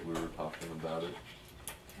 that we were talking about it.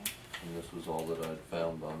 Okay. And this was all that I'd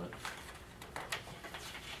found on it.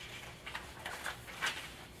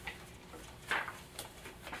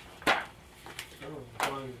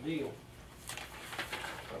 Fine deal.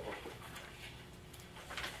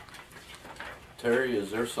 Terry,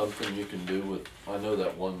 is there something you can do with, I know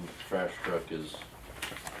that one trash truck is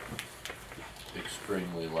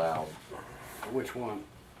extremely loud. Which one?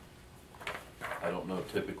 I don't know,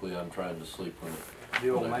 typically I'm trying to sleep when it. The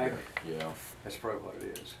old when I Mac? hear it. Yeah. That's probably what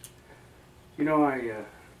it is. You know, I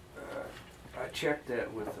checked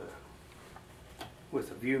that with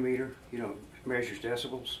a view meter. You know, measures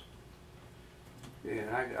decibels, and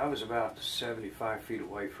I was about 75 feet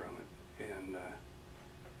away from it,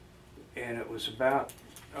 and it was about,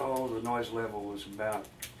 the noise level was about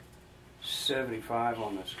 75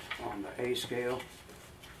 on the A scale,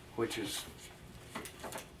 which is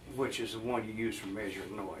the one you use for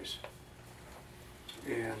measuring noise.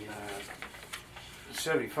 And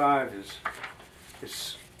 75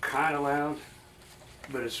 it's kind of loud,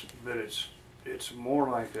 but it's more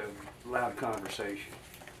like a loud conversation.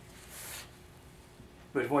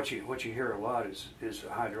 But what you hear a lot is a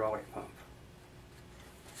hydraulic pump.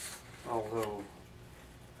 Although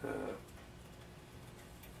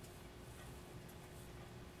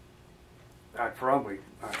I probably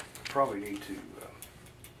need to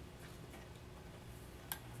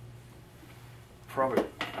I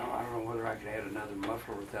don't know whether I can add another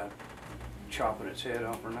muffler without chopping its head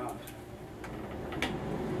off or not.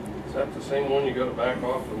 Is that the same one you gotta back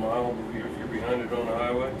off a mile if you're behind it on the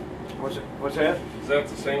highway? What's that? Is that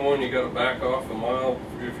the same one you gotta back off a mile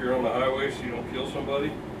if you're on the highway so you don't kill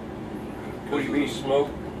somebody? What do you mean?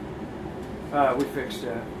 Smoke? We fixed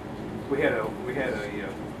that. We had a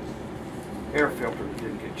air filter that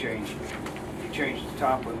didn't get changed. You changed the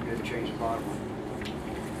top one, didn't change the bottom one.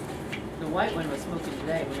 The white one was smoking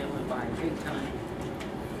today when it went by big time.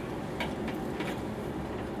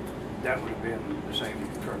 That would have been the same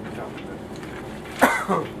truck we're talking about.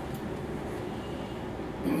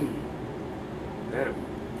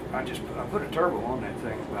 I put a turbo on that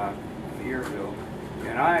thing about a year ago,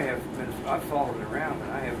 and I've followed it around,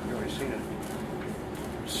 and I haven't really seen it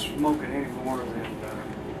smoking any more than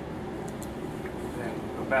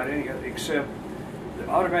about any other, except the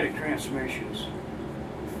automatic transmissions.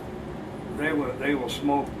 They will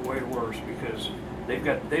smoke way worse because they've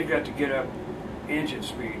got to get up engine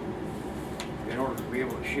speed in order to be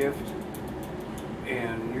able to shift.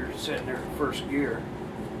 And you're sitting there in first gear,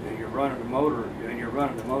 and you're running the motor,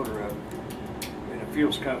 up, and the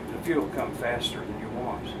fuel come faster than you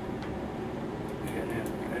want.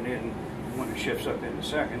 And then when it shifts up into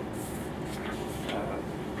second,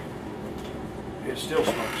 it still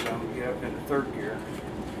smokes some. You get up into third gear,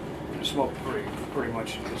 and the smoke pretty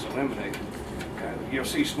much is eliminated. You'll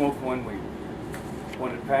see smoke when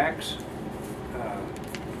it packs.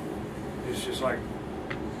 It's just like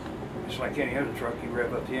any other truck. You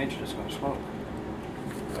rev up the engine, it's going to smoke.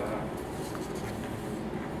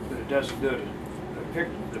 But it doesn't do it.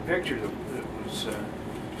 The picture that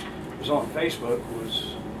was on Facebook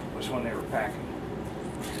was when they were packing,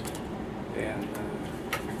 and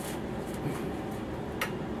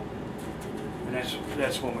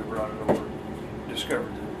that's when we brought it over.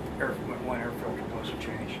 Discovered that one air filter wasn't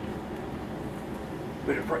changed.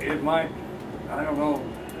 But it might, I don't know.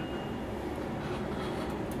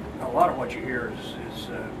 A lot of what you hear is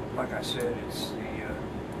like I said, it's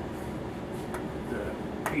the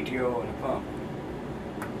PTO and the pump.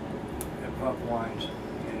 The pump lines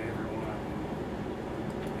in every one of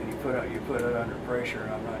them. And you put it under pressure,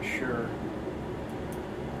 and I'm not sure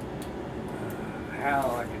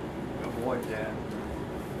how I can avoid that.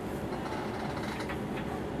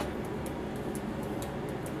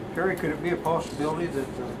 Terry, could it be a possibility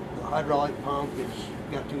that the hydraulic pump has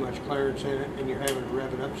got too much clearance in it and you're having to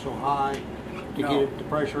rev it up so high to get the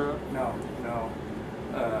pressure up? No.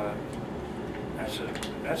 That's a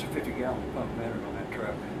 50-gallon pump mounted on that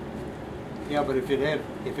truck. Yeah, but if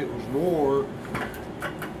it was more,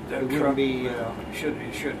 That it truck wouldn't be. It should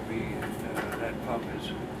be. That pump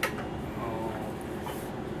is.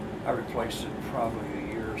 I replaced it probably a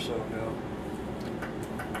year or so ago.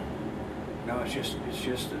 No, it's just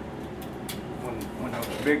that when those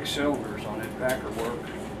big cylinders on that backer work,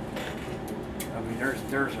 I mean,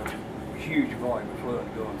 there's a huge volume of fluid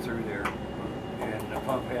going through there, and the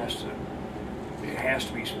pump has to, it has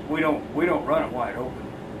to be, we don't run it wide open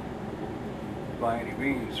by any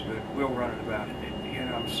means, but we'll run it about, you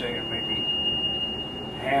know, I'm saying maybe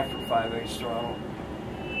half or 5/8 throttle.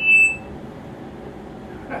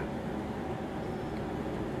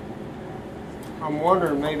 I'm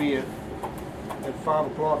wondering maybe at 5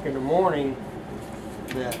 o'clock in the morning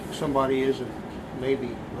that somebody isn't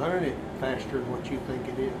maybe running it faster than what you think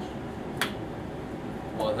it is.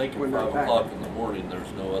 Well, I think at When they're 5 back. o'clock in the morning,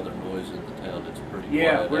 there's no other noise in the town. It's pretty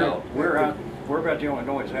Yeah, quiet out. we're out, we're about the only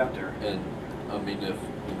noise out there. And, I mean, if,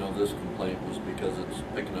 you know, this complaint was because it's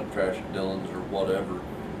picking up trash at Dillon's or whatever,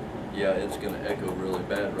 yeah, it's gonna echo really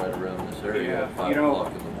bad right around this area Yeah, at 5 you know,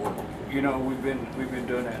 o'clock in the morning. You know, we've been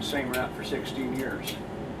doing that same route for 16 years,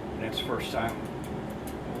 and it's the first time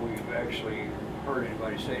we've actually heard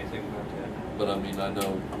anybody say anything about that. But I mean, I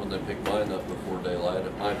know when they pick mine up before daylight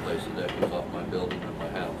at my place, it echoes off my building and my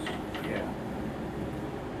house. Yeah.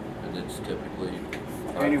 And it's typically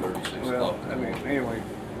Anyway, 5:30, 6 well, o'clock in I the mean, morning. anyway,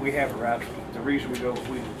 we have a route. The reason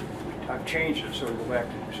I've changed it so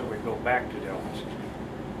we go back to Dillon's.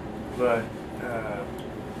 But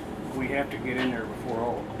we have to get in there before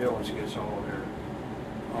all Dillon's gets all their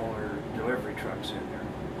delivery trucks in there.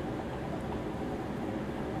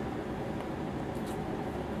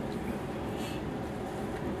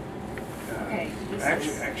 Okay,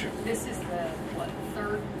 Actually, this is the, what,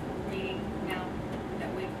 third meeting now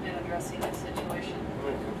that we've been addressing this situation? How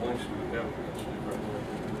many complaints do we have against it right now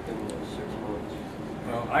within the last 6 months?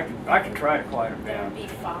 well, I can try to quiet them There down. would be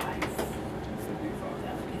 5. That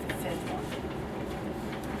would be the 5th one.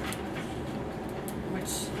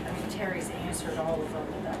 Which, I mean, Terry's answered all of them,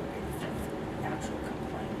 but that would be the 5th actual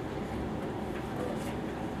complaint.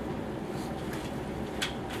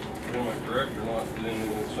 Am I correct or not, in the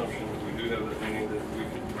assumption that we do have that meaning that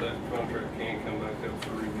that contract can come back up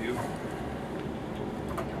for review?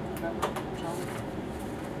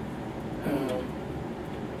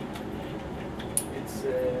 It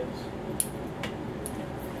says,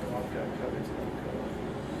 oh, I've got covered, it's not covered.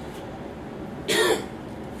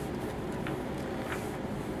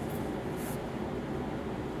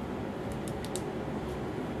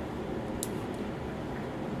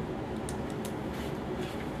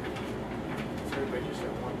 So everybody just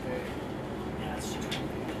have one page. Yeah, it's just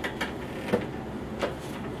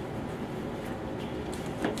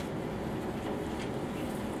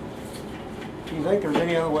Do you think there's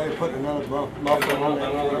any other way of putting another muffler on that?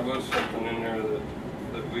 I know there was something in there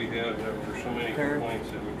that we had after so many Terry? complaints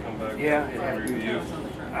that would come back Yeah, for it had to be review.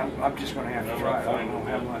 I'm just gonna have to try it. I don't know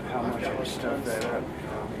how much I can stuff that up.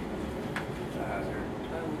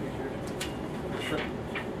 Sure.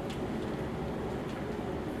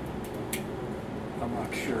 I'm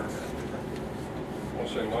not sure. I'll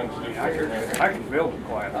say mine's I different. I can build it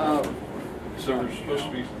quiet. So there's supposed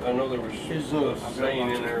to be, I know there was Is, a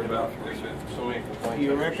saying in there about if it, so many complaints.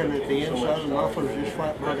 You after reckon that the so inside much of the time, muffler is then just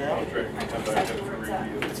flat that burned out? contract can come back up for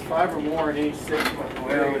review. It's 5 or more in any 6 month Well,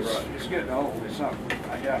 period. it's getting old. It's not,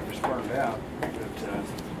 I doubt if it's burned out, but, you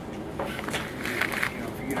know,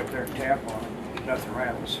 if you get up there and tap on it, nothing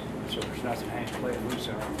rattles, so there's nothing hanging laying loose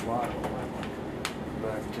out on the bottom.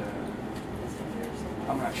 But,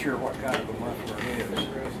 I'm not sure what kind of a muffler it is,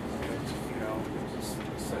 you know.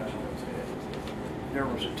 There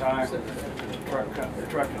was a time when the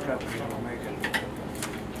trucking companies were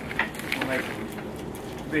making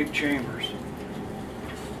big chambers,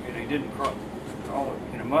 and they didn't all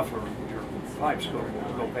in a muffler. Your pipes go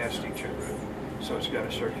past each other, so it's got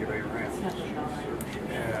to circulate around.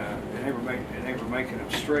 And they were making them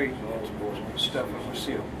straight, stuff with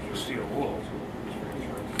steel wool.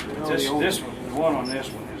 This one, the one on this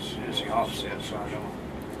one is the offset, so I don't.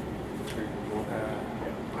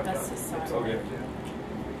 That's the side. Okay.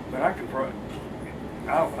 But I could probably,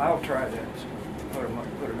 I'll try that. Put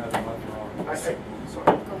another muffler on. Sorry. I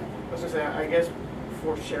was gonna say, I guess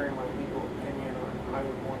before sharing my legal opinion on, I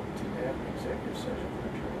would want to have an executive session for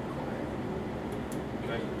attorney-client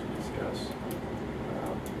Okay. to discuss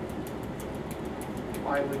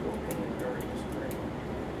my legal opinion regarding this agreement.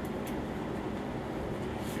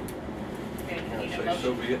 Okay, you I'll need a say motion. so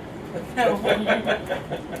be it.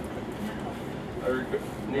 I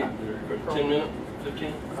need 10 minutes,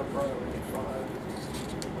 15? I probably need 5.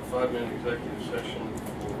 A 5-minute executive session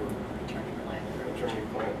for Attorney-client.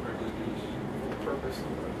 attorney-client privileges. For the purpose of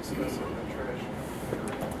discussing the trash.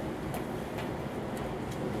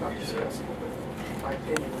 Not discussing, but my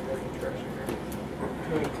opinion regarding the trash agreement.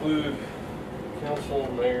 To include council,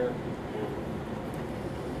 mayor, and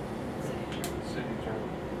city attorney.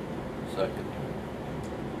 Second.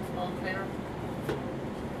 All in favor?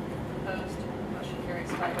 Opposed? Motion carries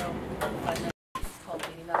 5-0.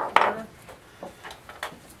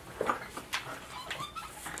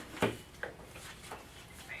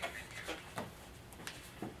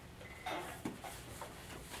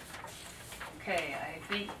 Okay, I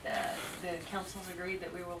think that the council's agreed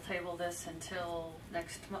that we will table this until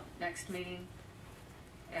next meeting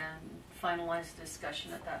and finalize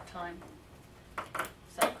discussion at that time.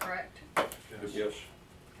 Is that correct? Yes.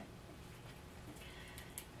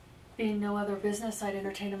 Being no other business, I'd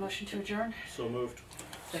entertain a motion to adjourn. So moved.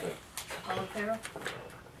 All in favor?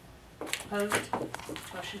 Opposed?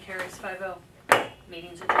 Motion carries 5-0.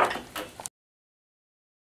 Meeting's adjourned.